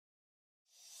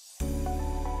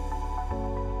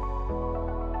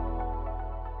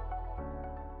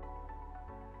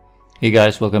Hey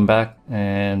guys, welcome back,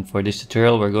 and for this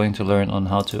tutorial we're going to learn on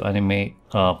how to animate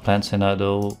plant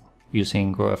Xanadu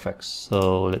using GROWFX.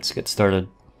 So let's get started.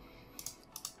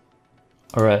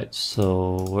 Alright,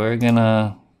 so we're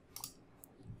gonna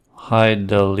hide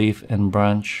the leaf and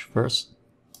branch first,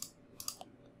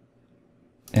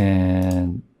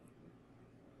 and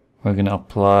we're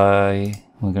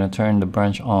gonna turn the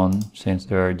branch on since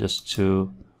there are just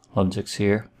two objects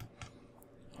here.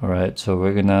 Alright, so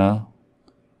we're gonna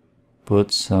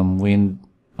put some wind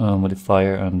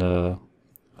modifier on the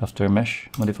after mesh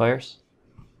modifiers.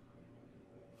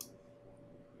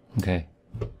 Okay,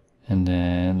 and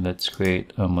then let's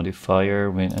create a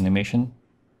modifier wind animation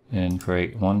and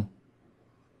create one,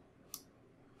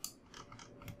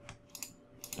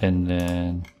 and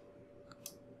then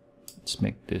let's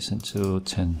make this into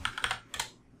 10.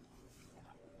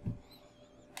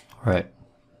 All right.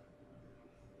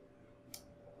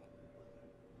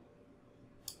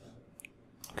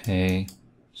 Okay,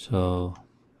 so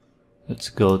let's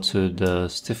go to the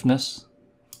stiffness.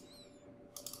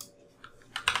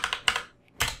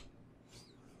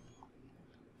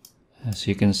 As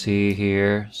you can see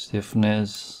here,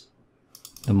 stiffness,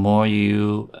 the more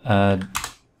you add,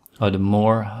 or the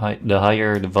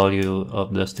higher the value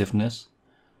of the stiffness,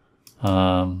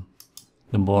 the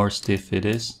more stiff it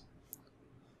is.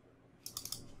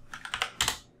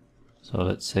 So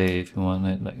let's say if you want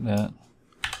it like that.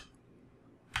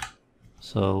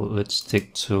 So let's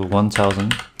stick to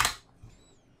 1000,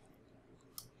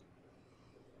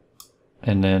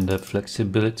 and then the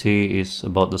flexibility is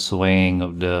about the swaying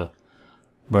of the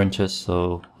branches,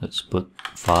 so let's put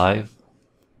 5.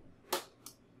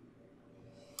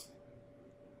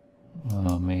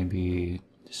 Maybe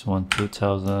this one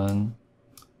 2000.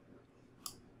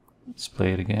 Let's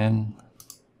play it again,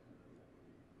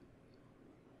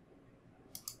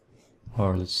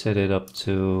 or let's set it up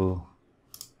to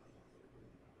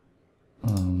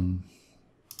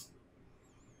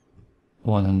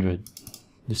 100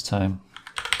 this time,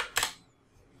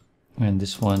 and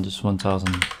this one just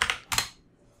 1000.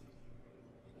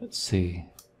 Let's see,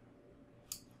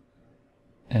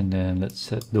 and then let's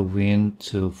set the wind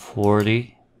to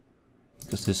 40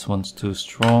 because this one's too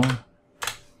strong.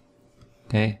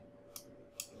 Okay,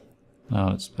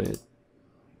 now let's play it.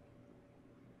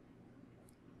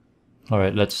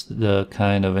 Alright, that's the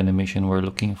kind of animation we're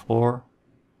looking for.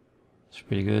 It's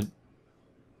pretty good.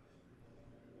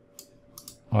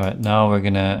 Alright, now we're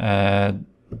gonna add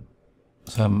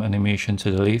some animation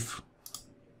to the leaf,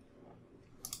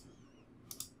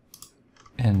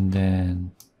 and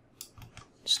then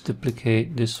let's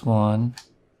duplicate this one,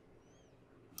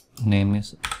 name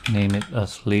it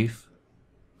as leaf,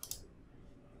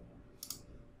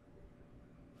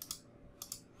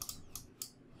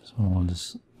 so we'll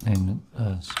just name it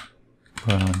as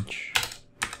branch.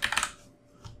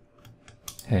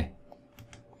 Okay,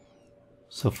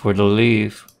 so for the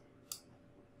leaf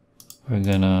we're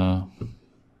gonna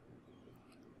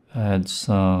add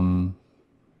some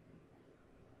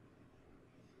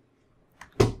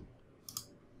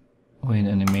wind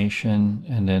animation,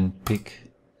 and then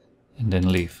pick, and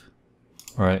then leaf.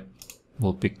 Alright,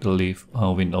 we'll pick the leaf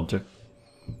wind object,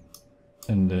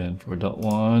 and then for that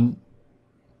one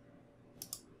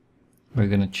we're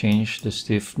gonna change the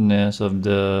stiffness of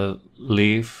the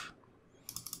leaf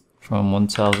from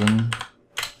 1000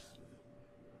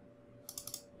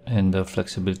 and the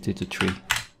flexibility to 3.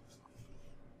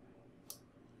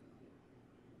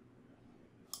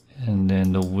 And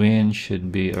then the wind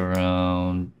should be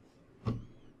around,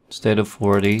 instead of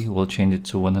 40, we'll change it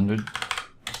to 100.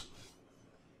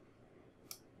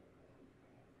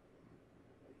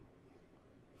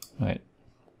 Right.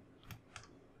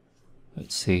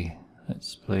 Let's see.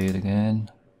 Let's play it again.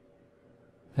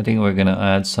 I think we're gonna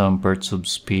add some perturb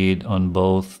speed on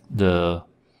both the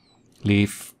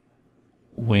leaf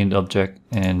wind object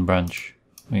and branch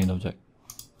wind object.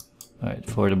 Alright,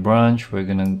 for the branch we're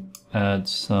gonna add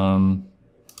some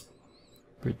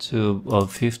perturb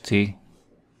of 50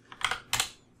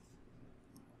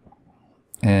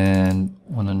 and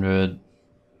 100.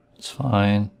 It's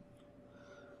fine.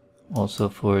 Also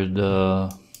for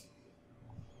the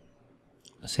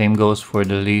same goes for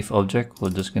the leaf object.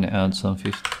 We're just gonna add some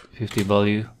 50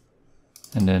 value,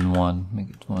 and then 1, make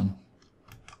it 1.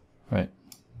 Right,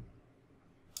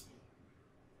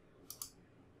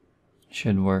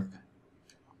 should work.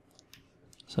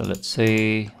 So let's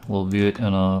say we'll view it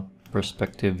in a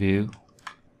perspective view.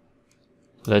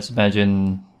 So let's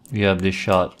imagine we have this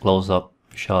shot, close-up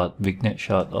shot, vignette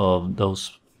shot of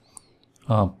those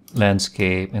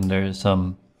landscape, and there's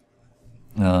some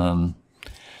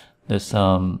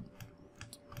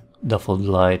duffel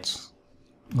lights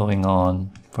going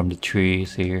on from the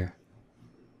trees here.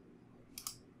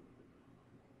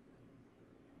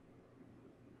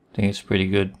 I think it's pretty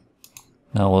good.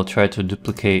 Now we'll try to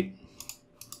duplicate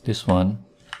this one.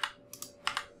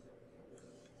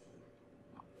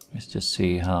 Let's just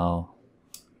see how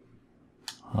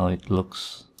it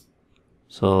looks.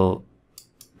 So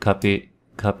copy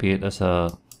it as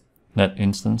a not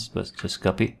instance, but just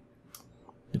copy.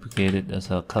 Duplicate it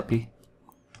as a copy.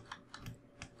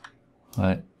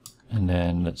 Right, and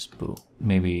then let's put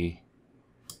maybe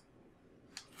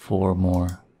 4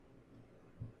 more.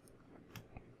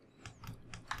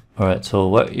 Alright, so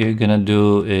what you're gonna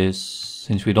do is,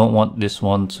 since we don't want this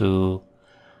one to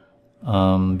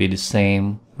be the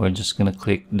same, we're just gonna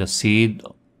click the seed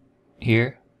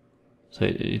here. So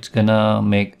it's gonna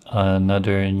make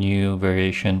another new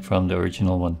variation from the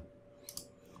original one.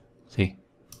 See?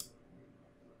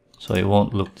 So it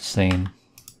won't look the same.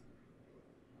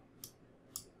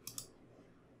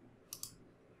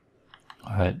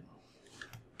 Alright.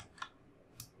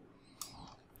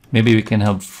 Maybe we can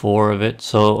have 4 of it.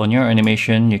 So on your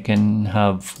animation, you can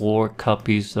have 4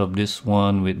 copies of this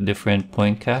one with different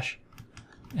point cache,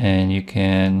 and you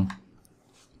can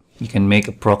make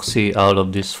a proxy out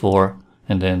of this 4,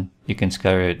 and then you can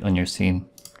scatter it on your scene.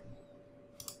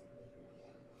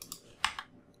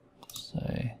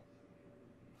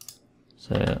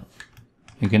 So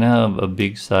you can have a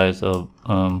big size of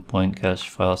point cache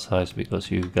file size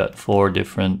because you've got 4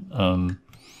 different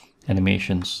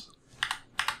animations.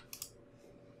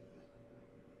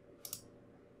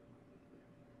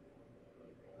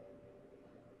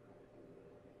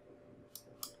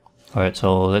 Alright,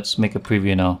 so let's make a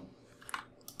preview now.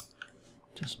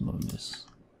 Just move this.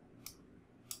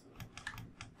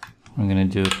 I'm gonna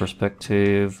do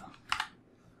perspective.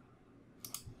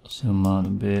 Zoom out a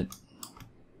bit.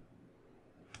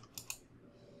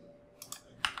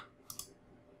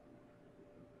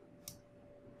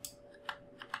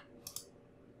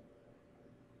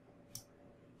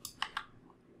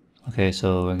 Okay,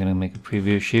 so we're gonna make a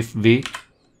preview, Shift V,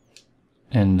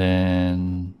 and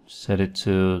then set it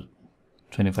to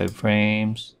 25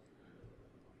 frames.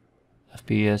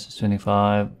 FPS is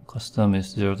 25. Custom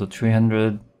is 0 to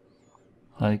 300.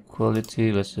 High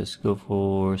quality, let's just go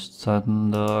for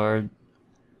standard.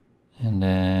 And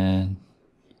then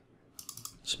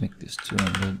let's make this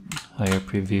 200. Higher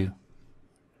preview.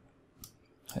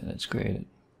 Okay, let's create it.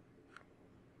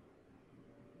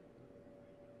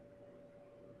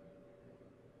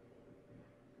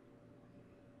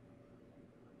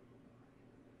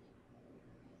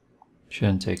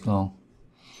 Shouldn't take long.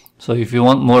 So if you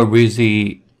want more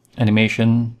breezy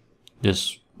animation,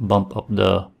 just bump up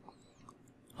the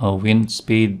wind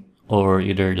speed, or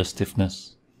either the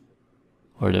stiffness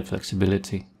or the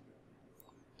flexibility.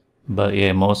 But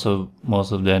yeah, most of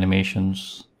the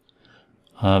animations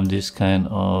have this kind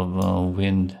of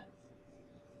wind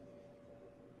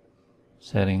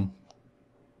setting.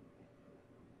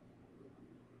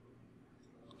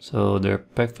 So they're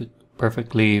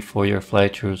perfectly for your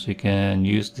fly-throughs. You can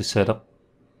use the setup.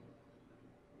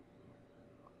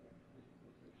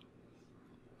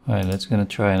 Alright, let's gonna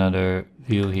try another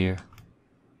view here.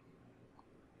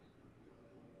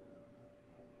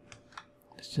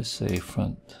 Let's just say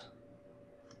front.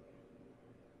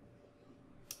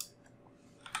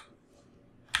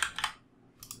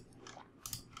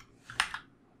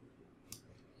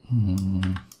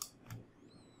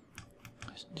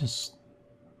 Let's just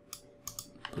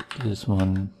put this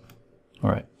one.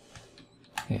 Alright.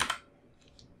 Okay.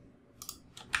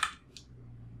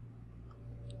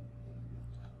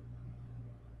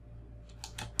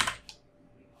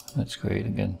 Let's create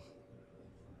again.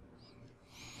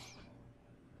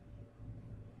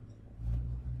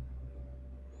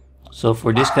 So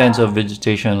for these kinds of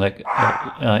vegetation, like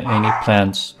any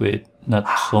plants with not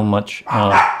so much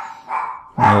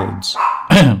nodes,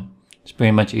 it's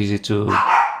pretty much easy to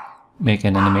make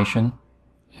an animation,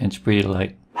 and it's pretty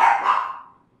light.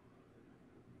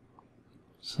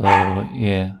 So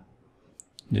yeah,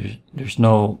 there's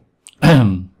no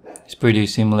it's pretty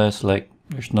seamless. Like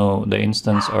there's no, the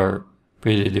instants are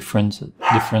pretty different.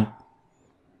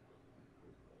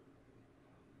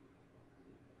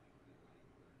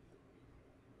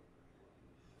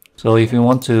 So if you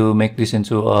want to make this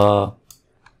into a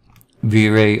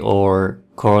V-Ray or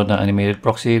Corona animated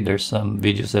proxy, there's some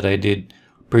videos that I did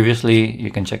previously.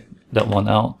 You can check that one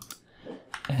out.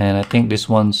 And I think this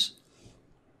one's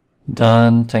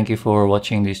done. Thank you for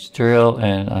watching this tutorial,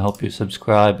 and I hope you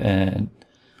subscribe and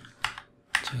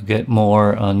to get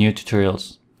more new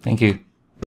tutorials. Thank you.